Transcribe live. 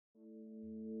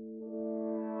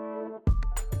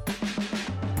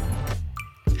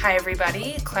Hi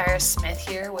everybody, Clara Smith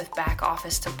here with Back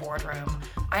Office to Boardroom.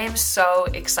 I am so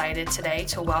excited today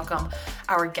to welcome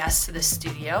our guest to the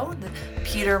studio.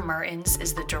 Peter Mertens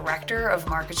is the Director of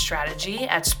Market Strategy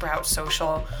at Sprout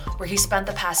Social, where he spent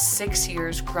the past 6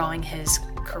 years growing his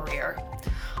career.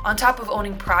 On top of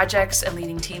owning projects and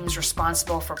leading teams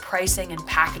responsible for pricing and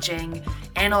packaging,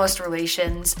 analyst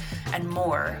relations, and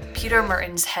more, Peter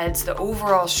Mertens heads the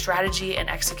overall strategy and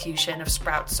execution of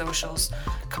Sprout Social's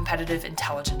competitive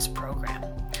intelligence program.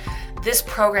 This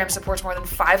program supports more than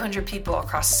 500 people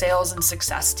across sales and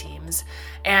success teams.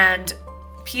 And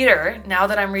Peter, now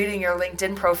that I'm reading your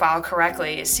LinkedIn profile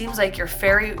correctly, it seems like your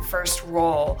very first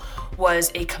role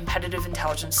was a competitive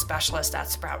intelligence specialist at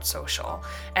Sprout Social.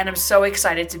 And I'm so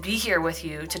excited to be here with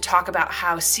you to talk about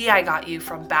how CI got you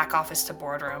from back office to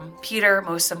boardroom. Peter,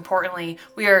 most importantly,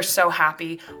 we are so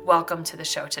happy. Welcome to the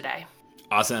show today.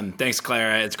 Awesome. Thanks,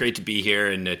 Clara. It's great to be here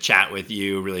and to chat with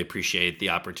you. Really appreciate the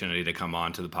opportunity to come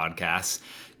on to the podcast.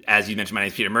 As you mentioned, my name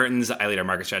is Peter Mertens. I lead our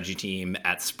market strategy team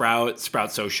at Sprout.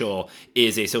 Sprout Social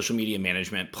is a social media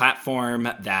management platform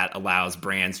that allows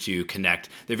brands to connect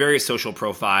their various social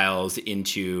profiles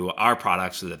into our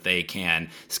products so that they can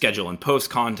schedule and post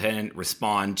content,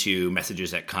 respond to messages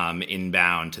that come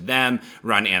inbound to them,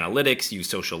 run analytics, use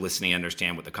social listening,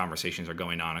 understand what the conversations are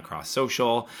going on across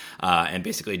social, and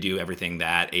basically do everything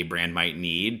that a brand might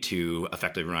need to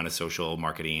effectively run a social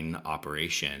marketing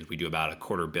operation. We do about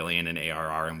 $250 million in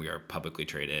ARR, and we are publicly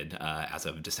traded as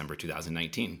of December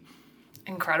 2019.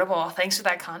 Incredible. Thanks for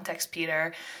that context,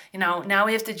 Peter. Now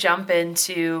we have to jump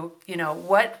into,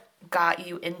 what got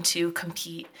you into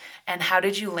Compete and how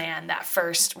did you land that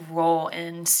first role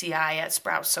in CI at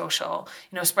Sprout Social?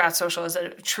 Sprout Social is a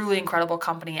truly incredible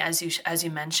company, as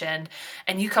you mentioned,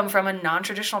 and you come from a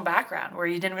non-traditional background where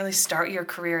you didn't really start your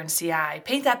career in CI.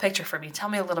 Paint that picture for me. Tell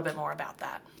me a little bit more about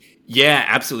that. Yeah,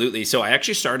 absolutely. So I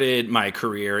actually started my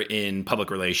career in public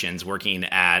relations working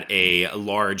at a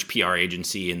large PR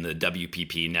agency in the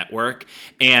WPP network.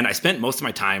 And I spent most of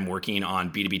my time working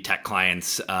on B2B tech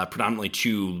clients, predominantly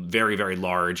two very, very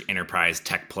large enterprise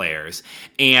tech players.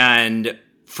 And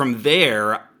from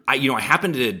there, I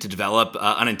happened to develop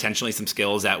unintentionally some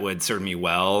skills that would serve me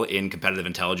well in competitive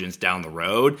intelligence down the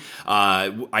road.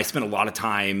 I spent a lot of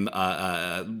time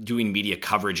doing media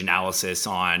coverage analysis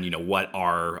on, what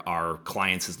our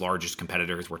clients' largest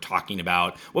competitors were talking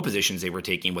about, what positions they were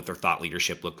taking, what their thought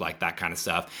leadership looked like, that kind of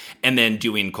stuff, and then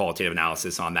doing qualitative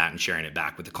analysis on that and sharing it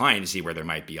back with the client to see where there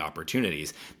might be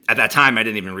opportunities. At that time, I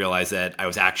didn't even realize that I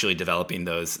was actually developing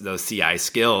those CI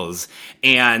skills.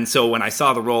 And so when I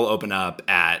saw the role open up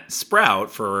at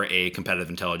Sprout for a competitive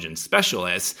intelligence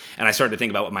specialist, and I started to think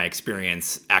about what my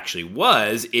experience actually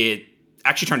was, it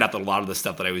actually turned out that a lot of the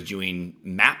stuff that I was doing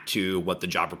mapped to what the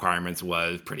job requirements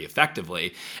was pretty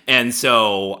effectively. And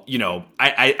so,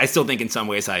 I still think in some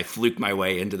ways I fluked my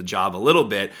way into the job a little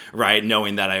bit, right?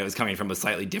 Knowing that I was coming from a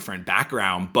slightly different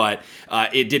background, but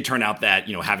it did turn out that,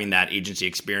 having that agency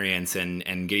experience and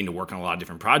getting to work on a lot of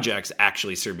different projects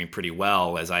actually served me pretty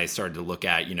well as I started to look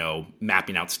at,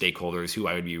 mapping out stakeholders who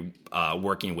I would be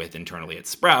working with internally at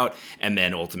Sprout, and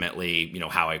then ultimately,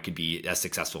 how I could be as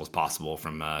successful as possible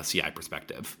from a CI perspective.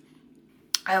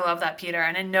 I love that, Peter.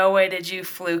 And in no way did you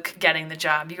fluke getting the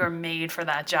job. You were made for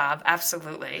that job.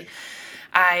 Absolutely.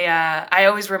 I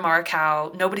always remark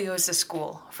how nobody goes to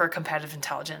school for competitive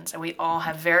intelligence, and we all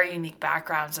have very unique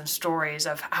backgrounds and stories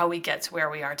of how we get to where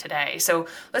we are today. So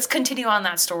let's continue on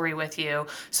that story with you.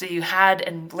 So you had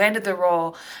and landed the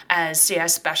role as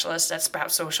CS specialist at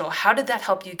Sprout Social. How did that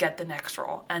help you get the next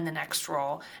role and the next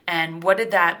role? And what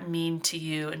did that mean to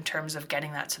you in terms of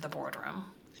getting that to the boardroom?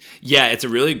 Yeah, it's a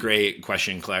really great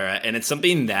question, Clara. And it's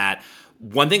something that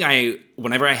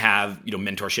whenever I have,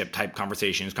 mentorship type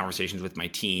conversations with my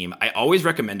team, I always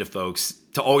recommend to folks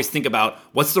to always think about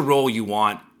what's the role you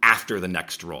want after the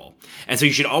next role. And so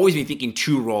you should always be thinking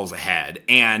 2 roles ahead.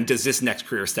 And does this next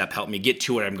career step help me get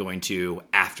to what I'm going to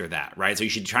after that, right? So you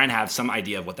should try and have some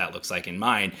idea of what that looks like in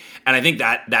mind. And I think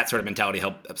that sort of mentality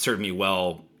helped serve me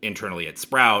well internally at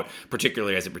Sprout,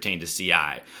 particularly as it pertained to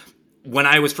CI. When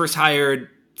I was first hired,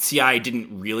 CI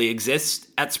didn't really exist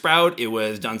at Sprout. It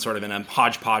was done sort of in a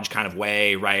hodgepodge kind of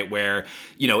way, right? Where,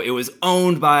 it was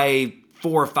owned by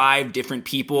 4 or 5 different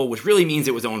people, which really means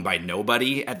it was owned by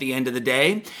nobody at the end of the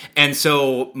day. And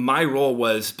so my role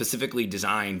was specifically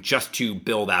designed just to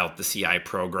build out the CI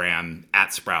program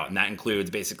at Sprout. And that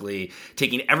includes basically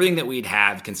taking everything that we'd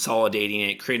have, consolidating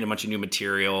it, creating a bunch of new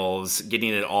materials, getting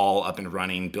it all up and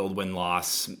running, build, win,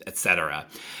 loss, et cetera.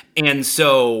 And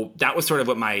so that was sort of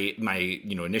what my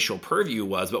initial purview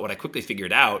was. But what I quickly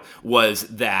figured out was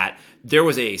that there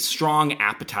was a strong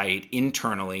appetite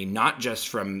internally, not just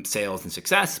from sales and business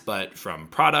success, but from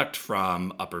product,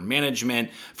 from upper management,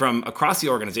 from across the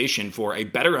organization for a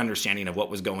better understanding of what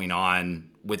was going on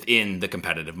within the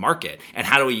competitive market. And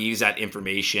how do we use that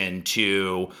information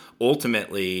to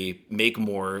ultimately make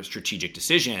more strategic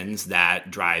decisions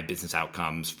that drive business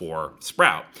outcomes for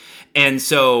Sprout? And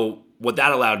so what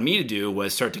that allowed me to do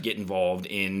was start to get involved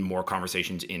in more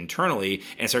conversations internally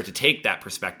and start to take that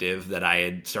perspective that I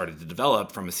had started to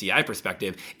develop from a CI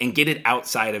perspective and get it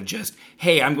outside of just,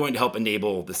 hey, I'm going to help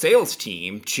enable the sales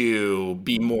team to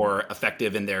be more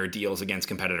effective in their deals against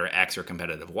competitor X or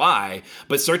competitive Y,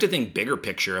 but start to think bigger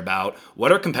picture about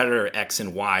what are competitor X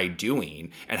and Y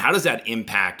doing and how does that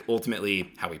impact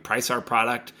ultimately how we price our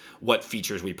product, what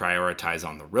features we prioritize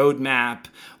on the roadmap,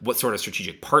 what sort of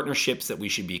strategic partnerships that we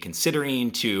should be considering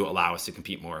to allow us to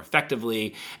compete more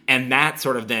effectively. And that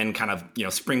sort of then kind of,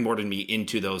 springboarded me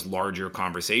into those larger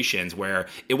conversations where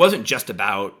it wasn't just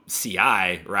about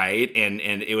CI, right? And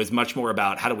it was much more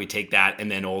about how do we take that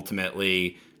and then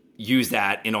ultimately use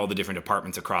that in all the different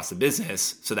departments across the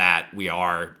business so that we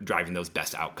are driving those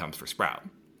best outcomes for Sprout.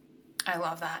 I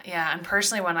love that. Yeah. And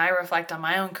personally, when I reflect on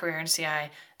my own career in CI,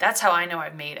 that's how I know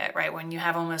I've made it, right? When you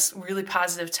have almost really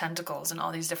positive tentacles in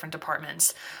all these different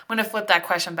departments. I'm going to flip that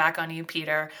question back on you,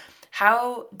 Peter.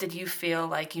 How did you feel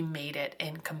like you made it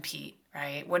in Compete,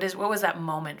 right? What was that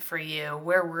moment for you?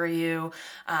 Where were you?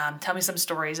 Tell me some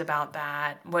stories about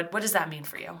that. What does that mean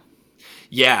for you?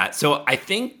 Yeah. So I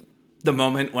think the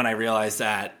moment when I realized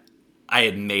that I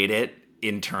had made it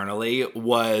internally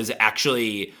was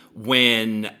actually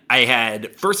when I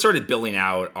had first started building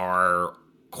out our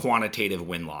quantitative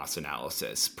win-loss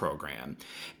analysis program.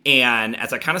 And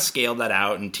as I kind of scaled that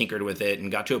out and tinkered with it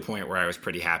and got to a point where I was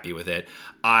pretty happy with it,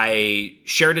 I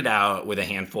shared it out with a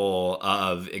handful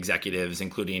of executives,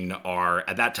 including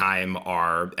at that time,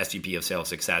 our SVP of Sales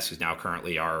Success, who's now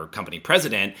currently our company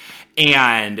president.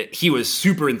 And he was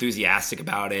super enthusiastic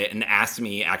about it and asked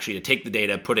me actually to take the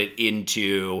data, put it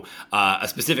into a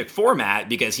specific format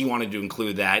because he wanted to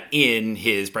include that in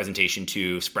his presentation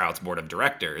to Sprout's board of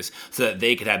directors so that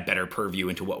they could have better purview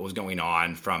into what was going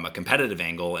on from a competitive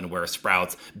angle and where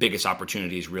Sprout's biggest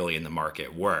opportunities really in the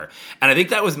market were. And I think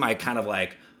that was my kind of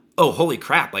like, oh, holy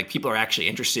crap, like people are actually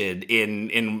interested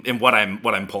in what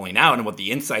I'm pulling out and what the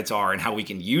insights are and how we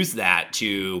can use that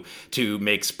to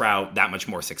make Sprout that much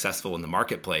more successful in the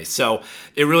marketplace. So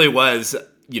it really was,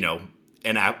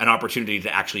 an opportunity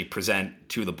to actually present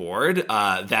to the board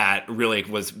that really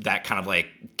was that kind of like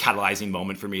catalyzing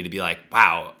moment for me to be like,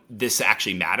 wow, this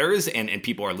actually matters and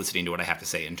people are listening to what I have to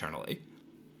say internally.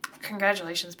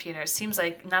 Congratulations, Peter. It seems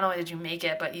like not only did you make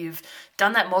it, but you've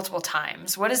done that multiple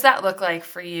times. What does that look like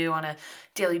for you on a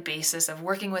daily basis of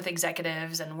working with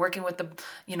executives and working with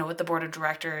the board of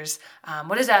directors?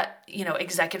 What does that,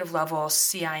 executive level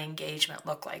CI engagement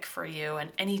look like for you?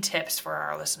 And any tips for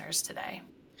our listeners today?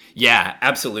 Yeah,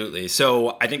 absolutely.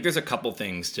 So I think there's a couple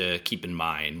things to keep in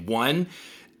mind. One,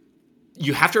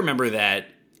 you have to remember that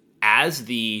as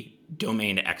the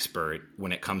domain expert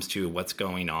when it comes to what's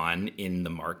going on in the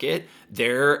market,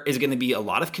 there is going to be a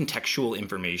lot of contextual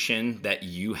information that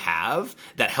you have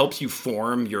that helps you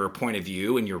form your point of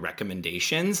view and your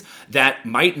recommendations that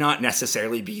might not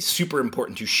necessarily be super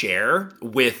important to share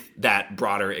with that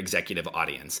broader executive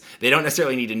audience. They don't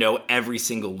necessarily need to know every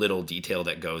single little detail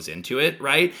that goes into it,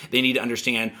 right? They need to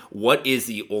understand what is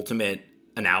the ultimate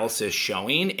analysis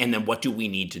showing, and then what do we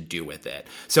need to do with it?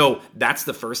 So that's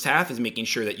the first half, is making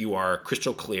sure that you are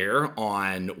crystal clear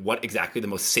on what exactly the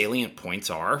most salient points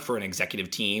are for an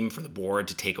executive team, for the board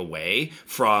to take away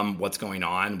from what's going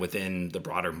on within the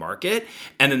broader market.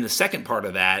 And then the second part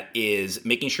of that is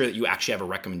making sure that you actually have a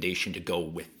recommendation to go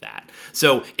with that.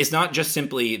 So it's not just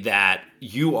simply that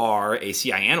you are a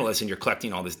CI analyst and you're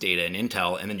collecting all this data and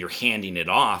intel, and then you're handing it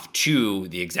off to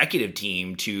the executive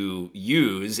team to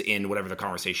use in whatever the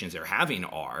conversations they're having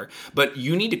are. But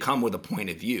you need to come with a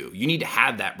point of view. You need to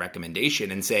have that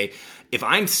recommendation and say, if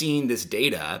I'm seeing this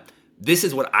data, this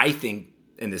is what I think,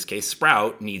 in this case,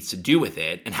 Sprout needs to do with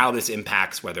it, and how this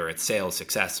impacts whether it's sales,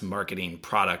 success, marketing,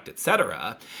 product,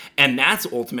 etc. And that's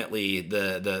ultimately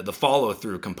the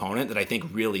follow-through component that I think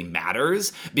really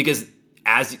matters, because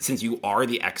since you are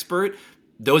the expert,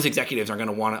 those executives are going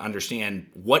to want to understand,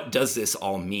 what does this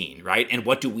all mean, right? And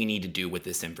what do we need to do with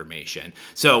this information?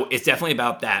 So it's definitely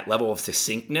about that level of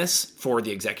succinctness for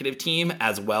the executive team,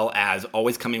 as well as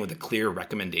always coming with a clear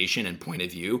recommendation and point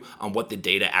of view on what the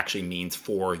data actually means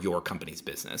for your company's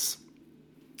business.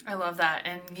 I love that.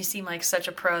 And you seem like such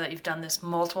a pro that you've done this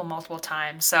multiple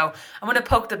times. So I'm going to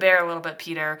poke the bear a little bit,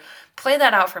 Peter. Play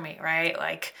that out for me, right?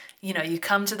 Like, you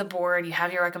come to the board, you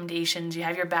have your recommendations, you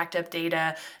have your backed up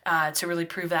data to really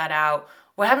prove that out.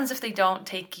 what happens if they don't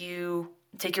take your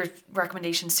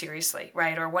recommendations seriously,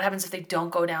 right? Or what happens if they don't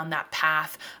go down that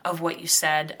path of what you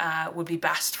said would be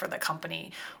best for the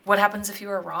company? What happens if you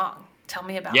were wrong? Tell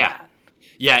me about that.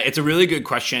 Yeah, it's a really good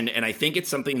question. And I think it's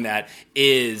something that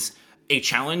is a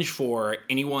challenge for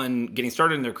anyone getting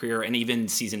started in their career, and even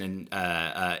seasoned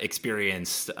and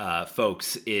experienced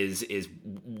folks is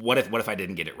what if I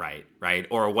didn't get it right?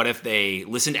 Or what if they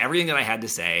listened to everything that I had to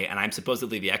say and I'm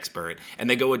supposedly the expert and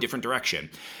they go a different direction?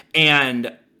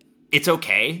 And it's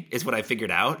okay, is what I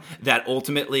figured out, that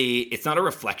ultimately it's not a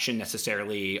reflection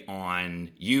necessarily on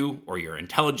you or your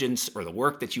intelligence or the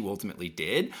work that you ultimately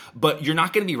did, but you're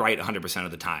not going to be right 100%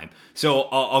 of the time. So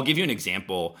I'll give you an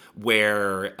example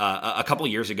where a couple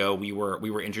of years ago we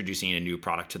were introducing a new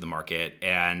product to the market,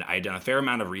 and I had done a fair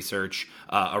amount of research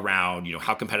around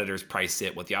how competitors price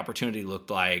it, what the opportunity looked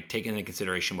like, taking into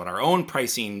consideration what our own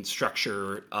pricing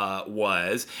structure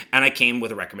was, and I came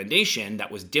with a recommendation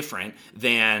that was different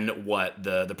than what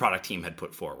the product team had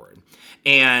put forward.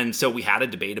 And so we had a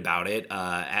debate about it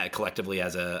collectively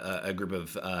as a group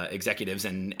of executives,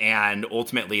 and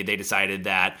ultimately they decided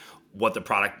that what the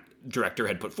product director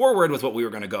had put forward was what we were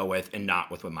going to go with and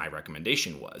not with what my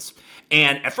recommendation was.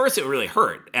 And at first it really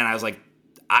hurt. And I was like,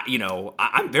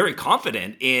 I'm very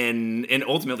confident in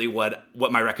ultimately what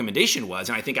my recommendation was,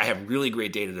 and I think I have really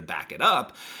great data to back it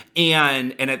up.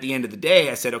 And at the end of the day,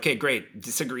 I said, okay, great,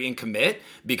 disagree and commit,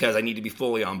 because I need to be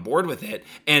fully on board with it.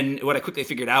 And what I quickly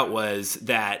figured out was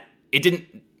that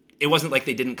it wasn't like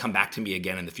they didn't come back to me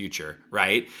again in the future,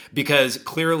 right? Because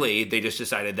clearly they just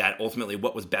decided that ultimately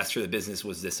what was best for the business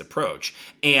was this approach.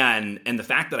 And the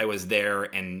fact that I was there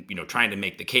and trying to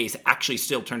make the case actually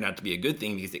still turned out to be a good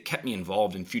thing, because it kept me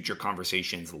involved in future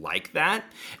conversations like that,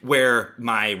 where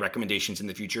my recommendations in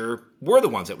the future were the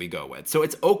ones that we go with. So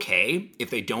it's okay if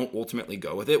they don't ultimately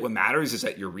go with it. What matters is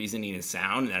that your reasoning is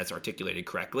sound and that it's articulated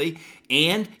correctly.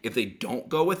 And if they don't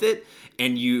go with it,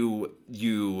 and your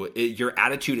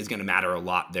attitude is going to matter a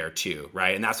lot there too,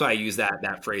 right? And that's why I use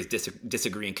that phrase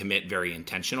disagree and commit very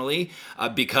intentionally,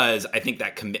 because I think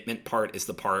that commitment part is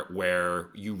the part where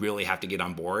you really have to get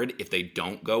on board if they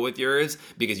don't go with yours,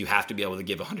 because you have to be able to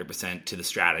give 100% to the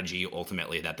strategy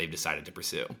ultimately that they've decided to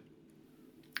pursue.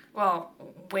 Well,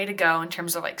 way to go in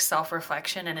terms of like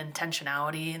self-reflection and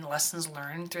intentionality and lessons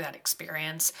learned through that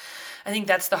experience. I think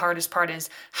that's the hardest part, is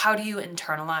how do you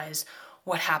internalize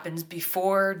what happens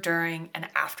before, during, and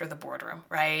after the boardroom,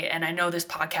 right? And I know this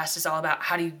podcast is all about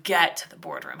how do you get to the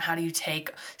boardroom? How do you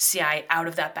take CI out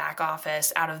of that back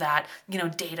office, out of that,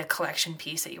 data collection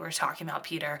piece that you were talking about,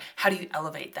 Peter? How do you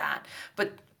elevate that?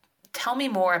 But tell me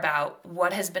more about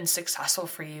what has been successful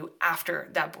for you after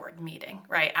that board meeting,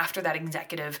 right? After that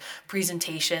executive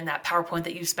presentation, that PowerPoint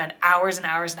that you spent hours and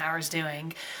hours and hours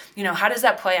doing. How does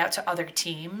that play out to other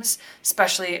teams,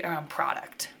 especially around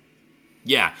product?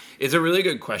 Yeah, it's a really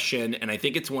good question. And I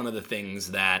think it's one of the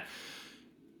things that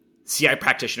CI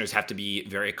practitioners have to be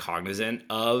very cognizant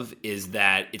of, is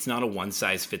that it's not a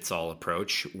one-size-fits-all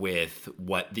approach with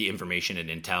what the information and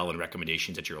intel and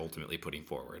recommendations that you're ultimately putting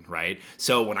forward, right?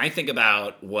 So when I think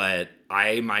about what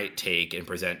I might take and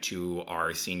present to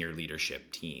our senior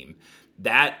leadership team,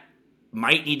 that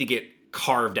might need to get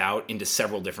carved out into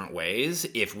several different ways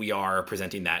if we are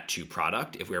presenting that to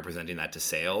product, if we are presenting that to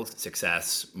sales,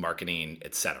 success, marketing,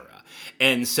 etc.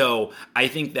 And so I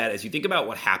think that as you think about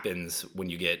what happens when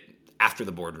you get after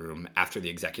the boardroom, after the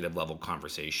executive level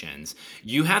conversations,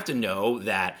 you have to know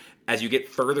that as you get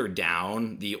further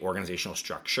down the organizational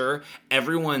structure,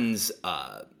 everyone's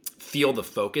field of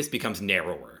focus becomes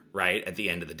narrower, right, at the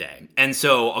end of the day. And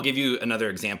so I'll give you another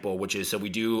example, which is, so we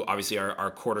do obviously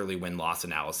our quarterly win-loss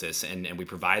analysis, and we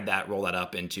provide that, roll that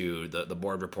up into the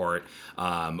board report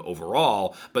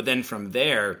overall. But then from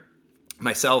there,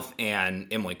 myself and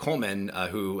Emily Coleman,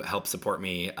 who helps support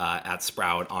me at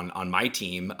Sprout on my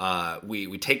team,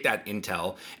 we take that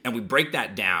intel and we break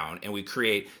that down, and we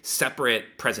create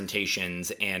separate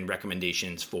presentations and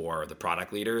recommendations for the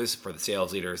product leaders, for the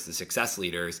sales leaders, the success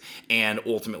leaders, and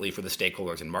ultimately for the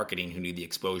stakeholders in marketing who need the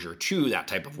exposure to that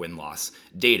type of win-loss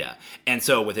data. And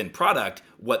so within product,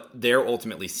 what they're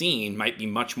ultimately seeing might be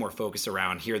much more focused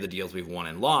around, here are the deals we've won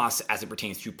and lost as it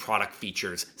pertains to product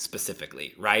features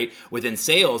specifically, right? Within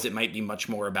sales, it might be much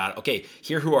more about, okay,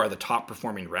 here who are the top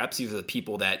performing reps. These are the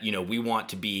people that, we want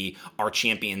to be our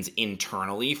champions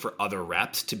internally for other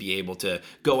reps to be able to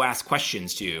go ask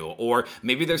questions to. Or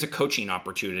maybe there's a coaching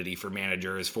opportunity for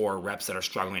managers for reps that are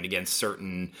struggling against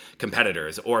certain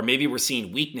competitors. Or maybe we're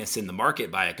seeing weakness in the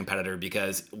market by a competitor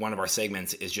because one of our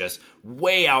segments is just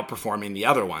way outperforming the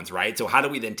other ones, right? So how do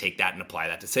we then take that and apply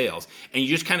that to sales? And you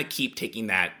just kind of keep taking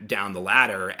that down the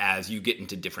ladder as you get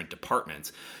into different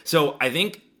departments. So I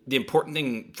think the important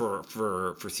thing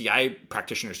for CI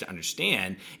practitioners to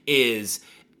understand is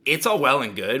it's all well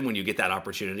and good when you get that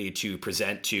opportunity to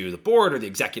present to the board or the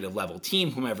executive level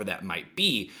team, whomever that might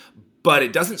be. But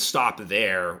it doesn't stop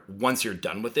there once you're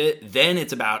done with it. Then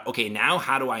it's about, okay, now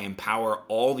how do I empower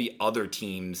all the other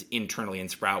teams internally in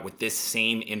Sprout with this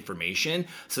same information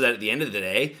so that at the end of the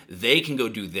day, they can go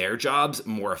do their jobs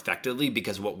more effectively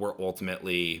because what we're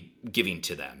ultimately giving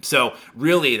to them. So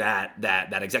really that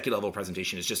executive level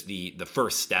presentation is just the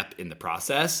first step in the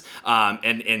process.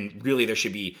 And really there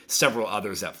should be several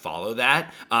others that follow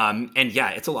that. And yeah,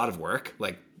 it's a lot of work.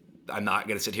 Like, I'm not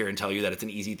going to sit here and tell you that it's an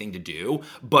easy thing to do,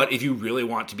 but if you really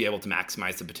want to be able to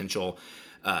maximize the potential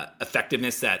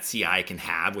effectiveness that CI can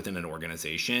have within an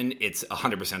organization, it's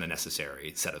 100% a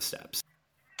necessary set of steps.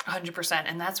 100%.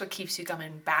 And that's what keeps you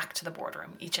coming back to the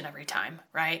boardroom each and every time,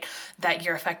 right? That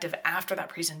you're effective after that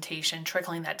presentation,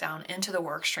 trickling that down into the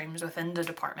work streams within the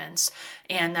departments,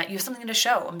 and that you have something to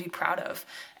show and be proud of,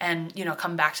 and,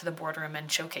 come back to the boardroom and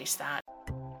showcase that.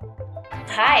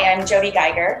 Hi, I'm Jody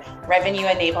Geiger, Revenue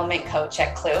Enablement Coach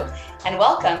at Clue, and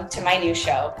welcome to my new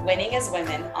show, Winning as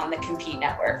Women on the Compete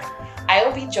Network. I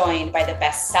will be joined by the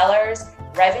best sellers,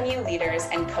 revenue leaders,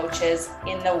 and coaches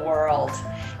in the world.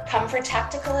 Come for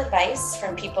tactical advice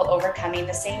from people overcoming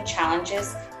the same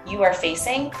challenges you are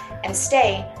facing, and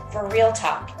stay for real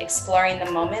talk, exploring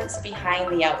the moments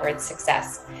behind the outward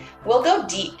success. We'll go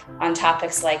deep on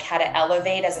topics like how to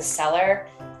elevate as a seller,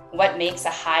 what makes a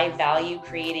high value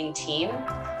creating team,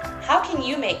 how can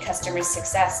you make customer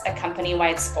success a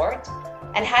company-wide sport,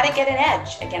 and how to get an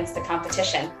edge against the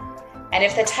competition. And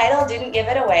if the title didn't give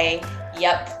it away,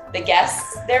 yep, the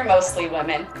guests, they're mostly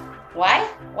women. Why?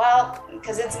 Well,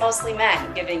 because it's mostly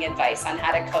men giving advice on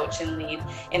how to coach and lead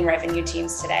in revenue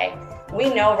teams today.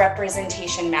 We know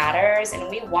representation matters, and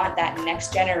we want that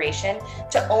next generation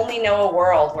to only know a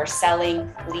world where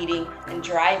selling, leading, and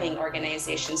driving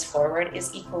organizations forward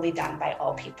is equally done by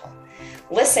all people.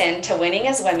 Listen to Winning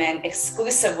as Women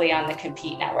exclusively on the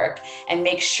Compete Network, and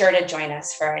make sure to join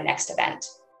us for our next event.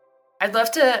 I'd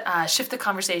love to shift the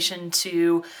conversation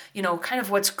to, kind of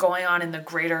what's going on in the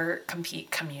greater Compete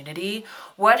community.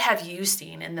 What have you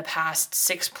seen in the past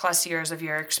 6+ years of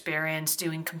your experience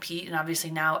doing Compete, and obviously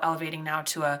now elevating now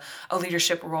to a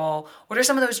leadership role? What are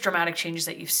some of those dramatic changes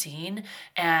that you've seen?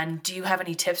 And do you have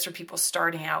any tips for people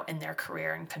starting out in their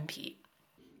career in Compete?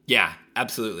 Yeah,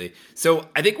 absolutely. So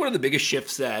I think one of the biggest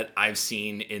shifts that I've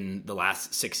seen in the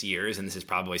last 6 years, and this is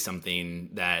probably something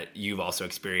that you've also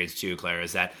experienced too, Claire,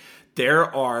 is that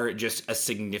there are just a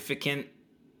significant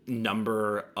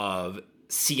number of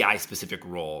CI-specific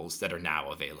roles that are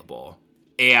now available.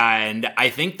 And I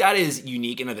think that is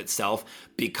unique in of itself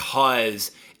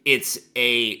because it's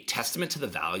a testament to the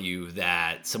value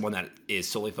that someone that is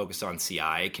solely focused on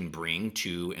CI can bring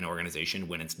to an organization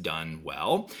when it's done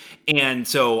well. And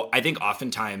so I think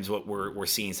oftentimes what we're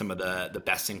seeing some of the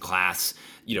best in class,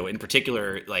 in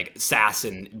particular, like SaaS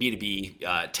and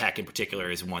B2B tech in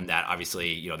particular is one that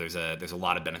obviously, there's a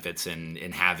lot of benefits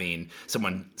in having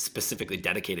someone specifically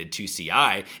dedicated to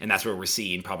CI. And that's where we're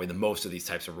seeing probably the most of these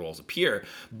types of roles appear.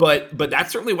 But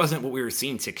that certainly wasn't what we were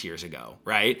seeing 6 years ago,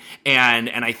 right? And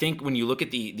I think when you look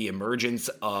at the emergence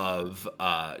of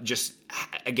just,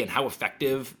 again, how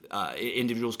effective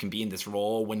individuals can be in this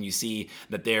role, when you see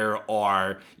that there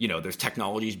are, there's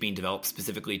technologies being developed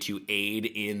specifically to aid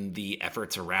in the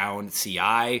efforts around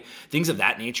CI, things of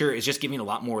that nature, is just giving a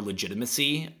lot more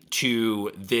legitimacy to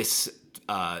this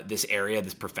area,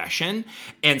 this profession.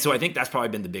 And so I think that's probably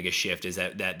been the biggest shift, is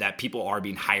that people are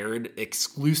being hired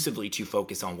exclusively to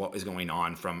focus on what is going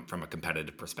on from a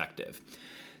competitive perspective.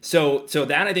 So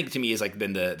that, I think, to me has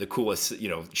been the coolest,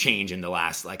 change in the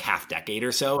last half decade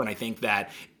or so. And I think that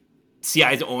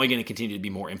CI is only going to continue to be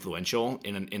more influential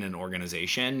in an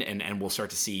organization, and we'll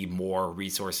start to see more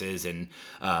resources and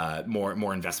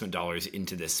more investment dollars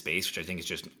into this space, which I think is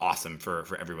just awesome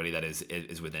for everybody that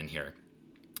is within here.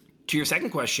 To your second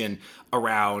question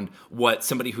around what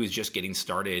somebody who's just getting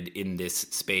started in this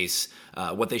space,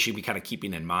 what they should be kind of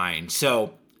keeping in mind.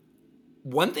 So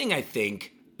one thing I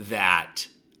think that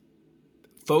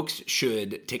folks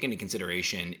should take into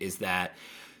consideration is that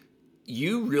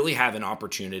you really have an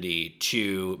opportunity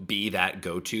to be that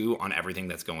go-to on everything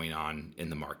that's going on in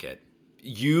the market.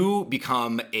 you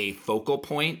become a focal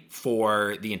point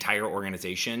for the entire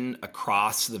organization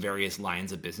across the various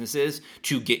lines of businesses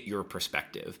to get your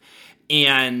perspective.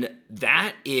 And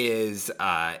that is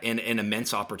an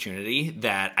immense opportunity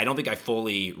that I don't think I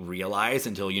fully realized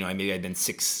until, maybe I'd been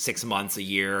six months, a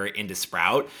year into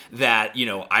Sprout, that,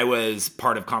 I was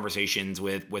part of conversations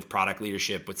with product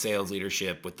leadership, with sales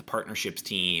leadership, with the partnerships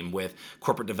team, with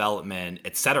corporate development,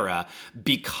 et cetera,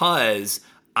 because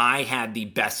I had the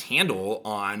best handle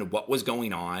on what was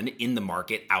going on in the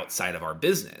market outside of our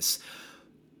business.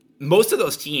 Most of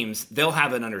those teams, they'll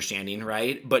have an understanding,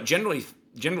 right? But generally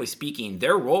speaking,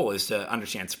 their role is to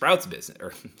understand Sprout's business,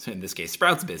 or in this case,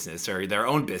 Sprout's business, or their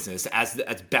own business as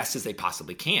best as they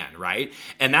possibly can, right?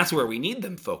 And that's where we need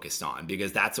them focused on,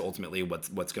 because that's ultimately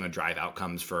what's going to drive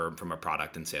outcomes from a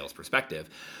product and sales perspective.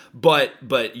 But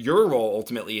your role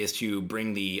ultimately is to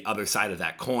bring the other side of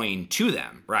that coin to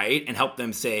them, right? And help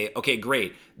them say, okay,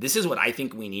 great, this is what I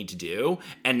think we need to do.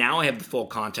 And now I have the full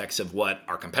context of what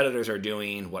our competitors are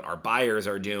doing, what our buyers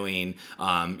are doing,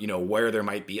 where there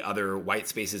might be other white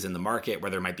spaces in the market, where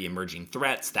there might be emerging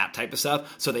threats, that type of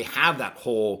stuff. So they have that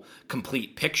whole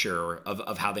complete picture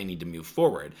of how they need to move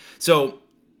forward. So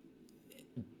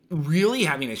really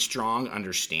having a strong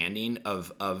understanding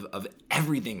of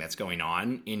everything that's going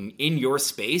on in your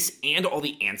space and all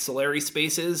the ancillary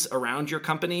spaces around your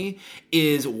company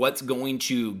is what's going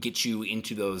to get you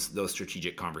into those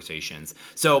strategic conversations.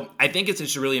 So I think it's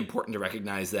just really important to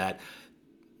recognize that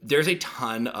there's a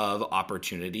ton of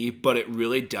opportunity, but it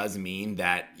really does mean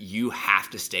that you have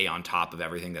to stay on top of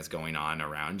everything that's going on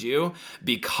around you,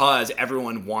 because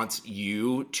everyone wants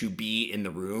you to be in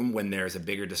the room when there's a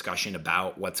bigger discussion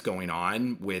about what's going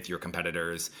on with your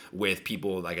competitors, with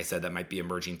people, like I said, that might be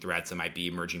emerging threats, that might be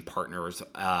emerging partners.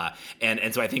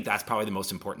 And so I think that's probably the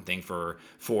most important thing for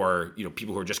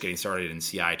people who are just getting started in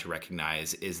CI to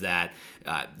recognize, is that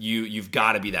you've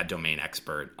got to be that domain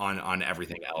expert on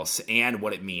everything else, and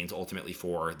what it means ultimately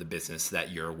for the business that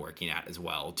you're working at as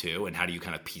well too, and how do you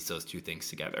kind of piece those two things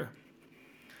together.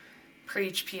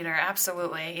 Preach, Peter.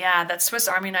 Absolutely. Yeah, that Swiss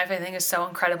Army knife, I think, is so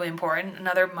incredibly important.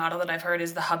 Another model that I've heard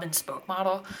is the hub and spoke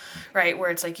model, right?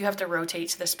 Where it's like you have to rotate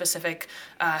to the specific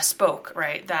spoke,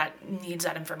 right? That needs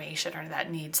that information or that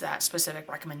needs that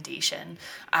specific recommendation.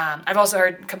 I've also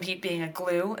heard Compete being a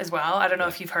glue as well. I don't know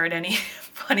if you've heard any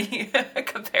funny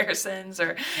comparisons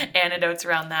or anecdotes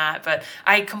around that, but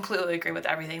I completely agree with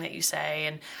everything that you say.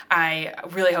 And I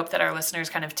really hope that our listeners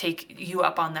kind of take you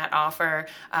up on that offer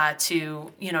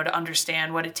to understand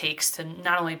what it takes to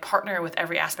not only partner with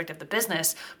every aspect of the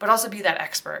business, but also be that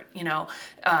expert,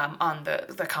 on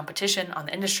the competition, on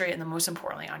the industry, and then most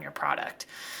importantly, on your product.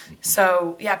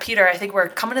 So yeah, Peter, I think we're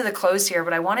coming to the close here,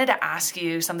 but I wanted to ask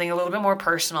you something a little bit more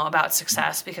personal about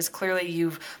success, because clearly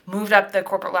you've moved up the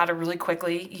corporate ladder really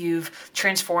quickly. You've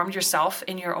transformed yourself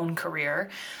in your own career.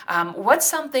 What's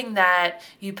something that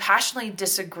you passionately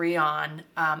disagree on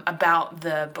about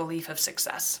the belief of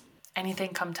success? Anything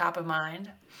come top of mind?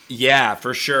 Yeah,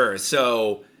 for sure.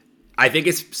 So I think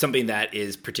it's something that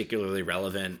is particularly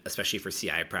relevant, especially for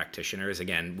CI practitioners.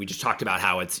 Again, we just talked about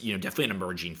how it's definitely an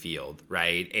emerging field,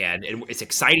 right? And it's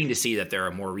exciting to see that there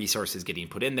are more resources getting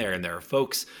put in there, and there are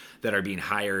folks that are being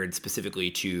hired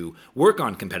specifically to work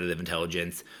on competitive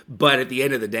intelligence. But at the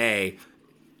end of the day,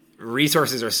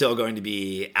 resources are still going to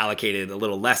be allocated a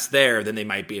little less there than they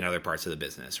might be in other parts of the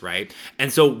business, right?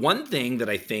 And so one thing that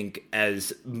I think,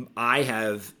 as I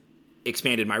have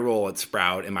expanded my role at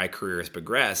Sprout and my career has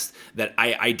progressed, that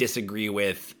I disagree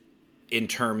with in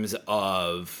terms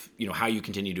of how you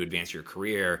continue to advance your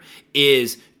career,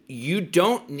 is you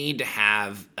don't need to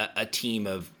have a team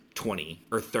of 20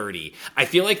 or 30. I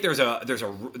feel like there's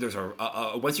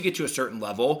a once you get to a certain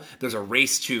level, there's a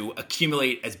race to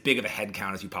accumulate as big of a head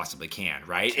count as you possibly can,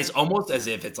 right? It's almost as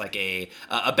if it's like a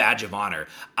badge of honor.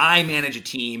 I manage a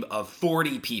team of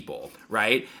 40 people,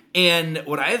 right? And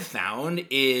what I have found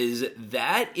is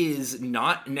that is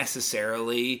not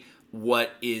necessarily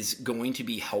what is going to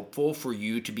be helpful for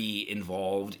you to be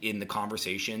involved in the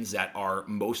conversations that are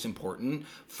most important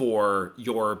for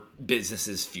your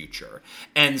business's future.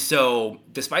 And so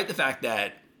despite the fact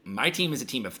that my team is a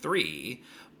team of 3,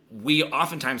 we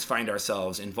oftentimes find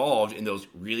ourselves involved in those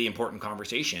really important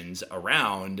conversations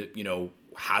around,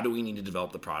 how do we need to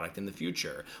develop the product in the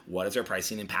future? What does our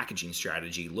pricing and packaging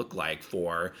strategy look like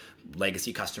for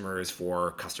legacy customers,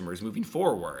 for customers moving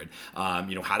forward?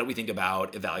 How do we think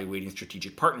about evaluating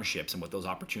strategic partnerships and what those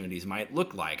opportunities might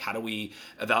look like? How do we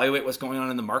evaluate what's going on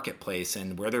in the marketplace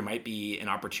and where there might be an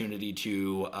opportunity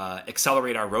to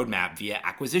accelerate our roadmap via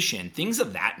acquisition? Things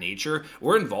of that nature.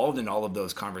 We're involved in all of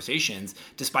those conversations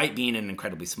despite being an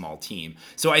incredibly small team.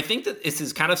 So I think that this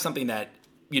is kind of something that,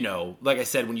 like I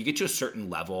said, when you get to a certain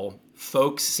level,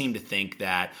 folks seem to think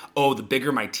that, the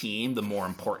bigger my team, the more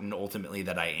important ultimately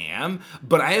that I am.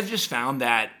 But I have just found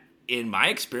that in my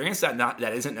experience,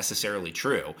 that isn't necessarily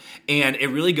true. And it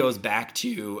really goes back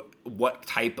to what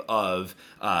type of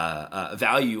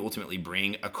value you ultimately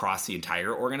bring across the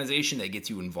entire organization that gets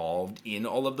you involved in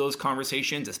all of those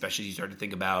conversations, especially as you start to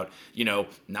think about,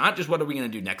 not just what are we going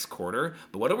to do next quarter,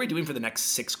 but what are we doing for the next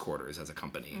 6 quarters as a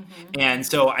company? Mm-hmm. And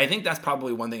so I think that's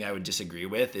probably one thing I would disagree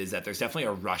with, is that there's definitely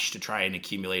a rush to try and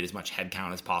accumulate as much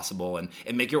headcount as possible and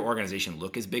make your organization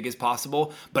look as big as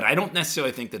possible. But I don't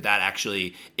necessarily think that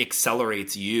actually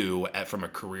accelerates you from a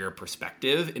career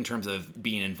perspective in terms of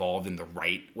being involved in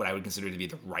what I would consider to be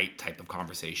the right type of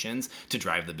conversations to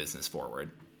drive the business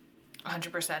forward.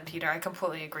 100%, Peter. I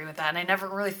completely agree with that. And I never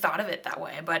really thought of it that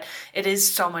way, but it is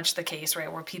so much the case,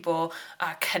 right? Where people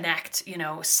connect,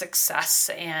 success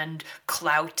and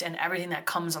clout and everything that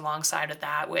comes alongside of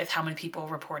that with how many people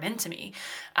report into me.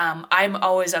 I'm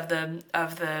always of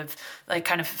the like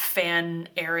kind of fan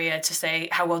area to say,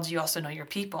 how well do you also know your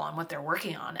people and what they're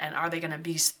working on? And are they going to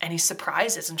be any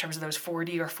surprises in terms of those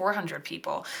 40 or 400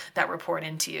 people that report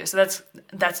into you? So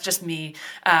that's just me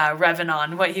revving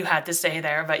on what you had to say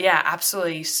there. But yeah,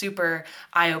 absolutely super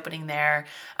eye-opening there.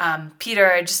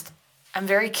 Peter, I'm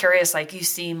very curious, like you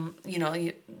seem,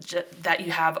 that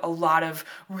you have a lot of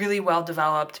really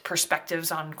well-developed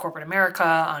perspectives on corporate America,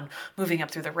 on moving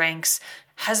up through the ranks.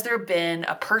 Has there been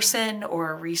a person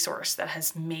or a resource that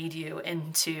has made you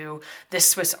into this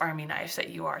Swiss Army knife that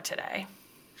you are today?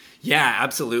 Yeah,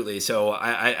 absolutely. So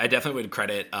I definitely would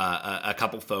credit a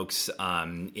couple folks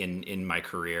in my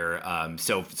career.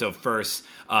 So first,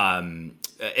 and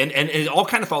it all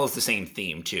kind of follows the same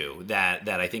theme too. That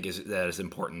I think is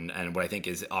important, and what I think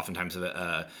is oftentimes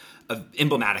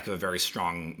emblematic of a very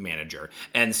strong manager.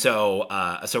 And so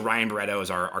Ryan Barretto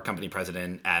is our company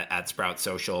president at Sprout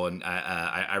Social, and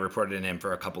I reported in him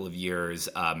for a couple of years.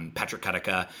 Patrick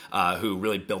Kutica, who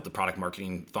really built the product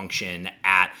marketing function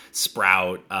at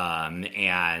Sprout,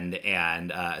 and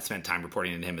spent time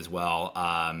reporting to him as well.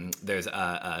 There's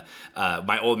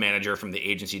my old manager from the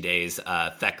agency days,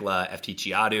 Thekla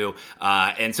Ftchiadu.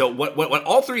 And so what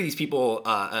all three of these people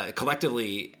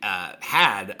collectively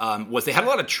had was they had a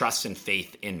lot of trust and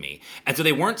faith in me. And so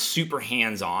they weren't super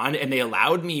hands-on, and they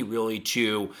allowed me really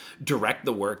to direct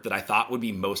the work that I thought would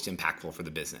be most impactful for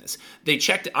the business. We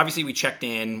checked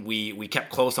in, we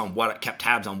kept kept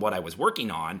tabs on what I was working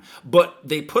on, but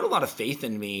they put a lot of faith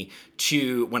in me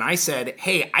to, when I said,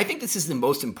 hey, I think this is the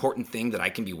most important thing that I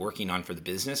can be working on for the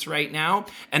business right now.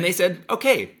 And they said,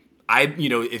 okay,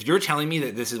 if you're telling me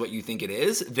that this is what you think it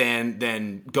is,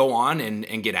 then go on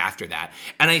and get after that.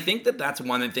 And I think that that's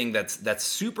one thing that's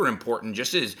super important.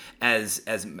 Just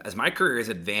as my career has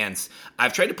advanced,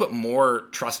 I've tried to put more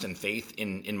trust and faith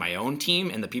in my own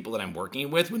team and the people that I'm working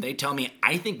with when they tell me,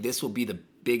 I think this will be the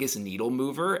biggest needle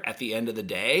mover at the end of the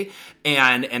day,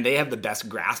 and they have the best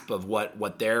grasp of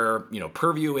what their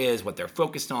purview is, what they're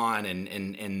focused on,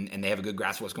 and they have a good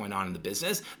grasp of what's going on in the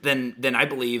business, then I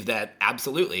believe that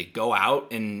absolutely go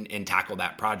out and tackle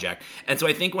that project. And so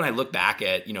I think when I look back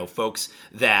at folks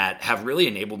that have really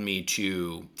enabled me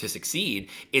to succeed,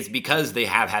 it's because they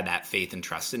have had that faith and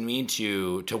trust in me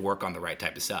to work on the right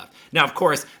type of stuff. Now, of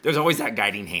course, there's always that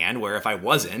guiding hand where if I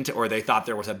wasn't, or they thought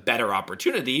there was a better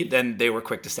opportunity, then they were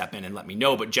quick to step in and let me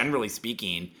know. But generally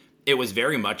speaking, it was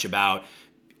very much about,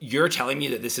 you're telling me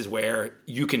that this is where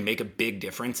you can make a big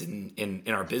difference in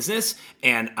our business,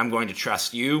 and I'm going to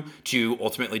trust you to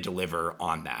ultimately deliver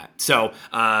on that. So,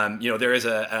 there is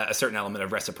a certain element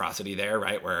of reciprocity there,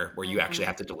 right? Where you actually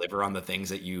have to deliver on the things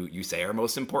that you say are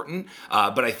most important.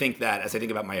 But I think that as I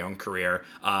think about my own career,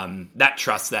 that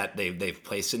trust that they've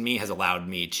placed in me has allowed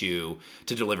me to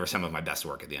deliver some of my best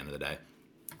work at the end of the day.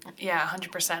 Yeah,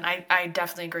 100%. I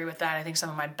definitely agree with that. I think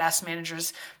some of my best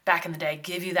managers back in the day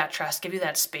give you that trust, give you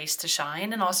that space to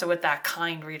shine, and also with that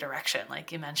kind redirection,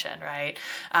 like you mentioned, right?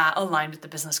 Aligned with the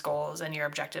business goals and your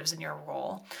objectives and your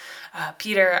role.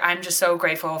 Peter, I'm just so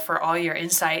grateful for all your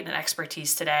insight and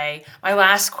expertise today. My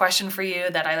last question for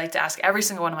you that I like to ask every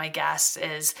single one of my guests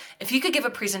is, if you could give a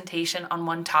presentation on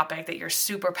one topic that you're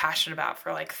super passionate about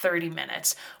for like 30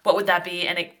 minutes, what would that be?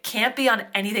 And it can't be on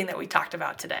anything that we talked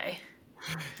about today.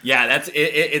 Yeah,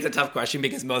 it's a tough question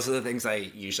because most of the things I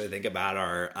usually think about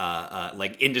are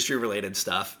like industry related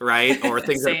stuff, right? Or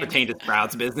things that pertain to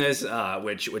Sprout's business,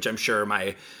 which I'm sure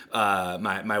my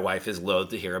wife is loath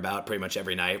to hear about pretty much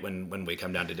every night when we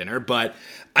come down to dinner. But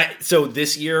so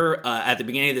this year, at the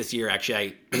beginning of this year,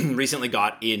 actually, I recently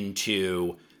got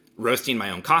into roasting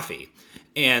my own coffee.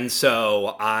 And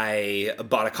so I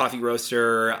bought a coffee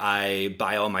roaster. I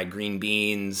buy all my green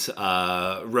beans,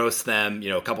 roast them,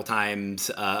 a couple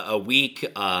times a week,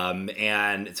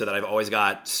 and so that I've always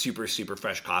got super, super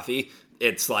fresh coffee.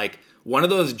 It's like one of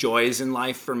those joys in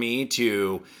life for me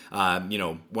to,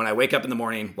 when I wake up in the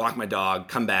morning, walk my dog,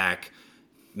 come back,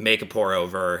 make a pour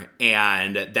over,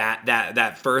 and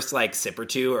that first like sip or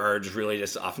two are just really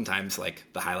just oftentimes like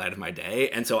the highlight of my day.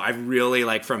 And so I've really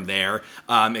like from there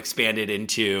expanded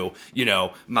into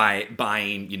my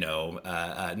buying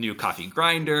new coffee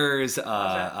grinders,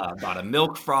 bought a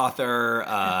milk frother,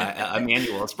 a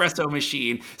manual espresso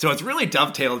machine. So it's really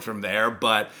dovetailed from there.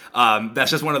 But that's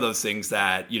just one of those things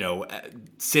that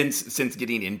since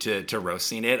getting into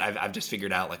roasting it, I've just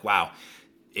figured out like, wow,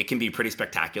 it can be pretty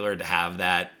spectacular to have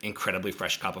that incredibly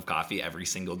fresh cup of coffee every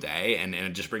single day. And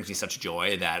it just brings me such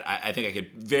joy that I think I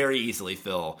could very easily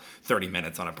fill 30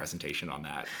 minutes on a presentation on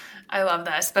that. I love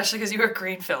that, especially because you were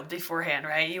greenfield beforehand,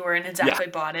 right? You weren't exactly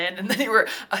bought in, and then you were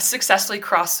successfully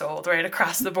cross-sold right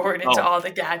across the board into all the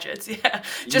gadgets. Yeah,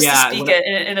 just to speak it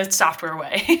in a software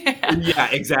way. Yeah,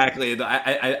 exactly.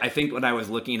 I think when I was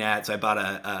looking at, so I bought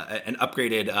an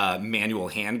upgraded manual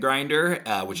hand grinder,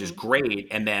 which is great.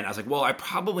 And then I was like, well, I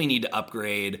probably need to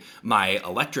upgrade my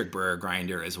electric burr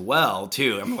grinder as well,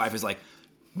 too. And my wife was like,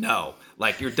 no,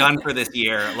 like you're done for this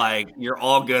year. Like you're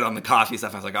all good on the coffee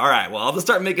stuff. I was like, all right, well, I'll just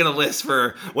start making a list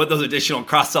for what those additional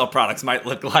cross-sell products might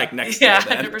look like next year. Yeah,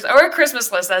 100%. Or a Christmas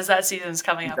list as that season's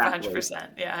coming up.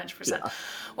 100%. Yeah, 100%. Yeah.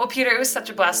 Well, Peter, it was such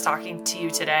a blast talking to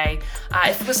you today.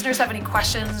 If listeners have any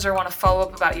questions or want to follow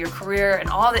up about your career and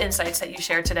all the insights that you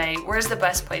shared today, where's the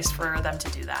best place for them to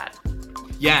do that?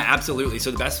 Yeah, absolutely. So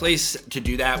the best place to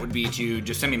do that would be to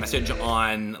just send me a message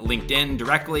on LinkedIn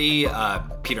directly,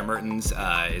 Peter Mertens.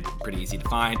 It's pretty easy to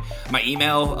find. My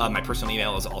email, my personal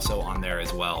email is also on there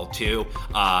as well, too.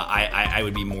 I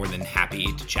would be more than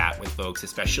happy to chat with folks,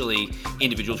 especially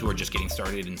individuals who are just getting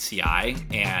started in CI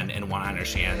and want to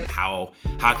understand how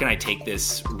can I take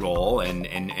this role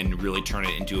and really turn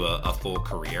it into a full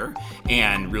career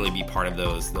and really be part of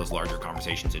those larger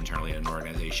conversations internally in an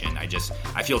organization.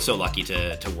 I feel so lucky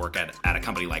to work at a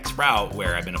company like Sprout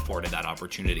where I've been afforded that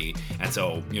opportunity. And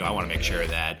so, I want to make sure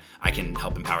that I can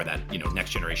help empower that,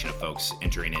 next generation of folks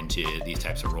entering into these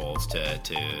types of roles to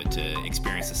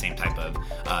experience the same type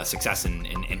of success and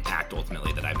impact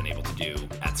ultimately that I've been able to do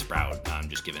at Sprout,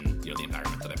 just given, the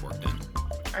environment that I've worked in.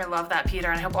 I love that, Peter,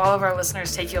 and I hope all of our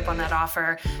listeners take you up on that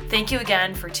offer. Thank you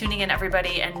again for tuning in,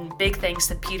 everybody, and big thanks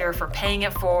to Peter for paying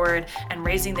it forward and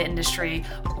raising the industry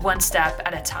one step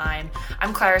at a time.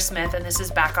 I'm Clara Smith, and this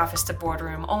is Back Office to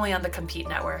Boardroom, only on the Compete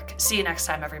Network. See you next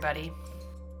time, everybody.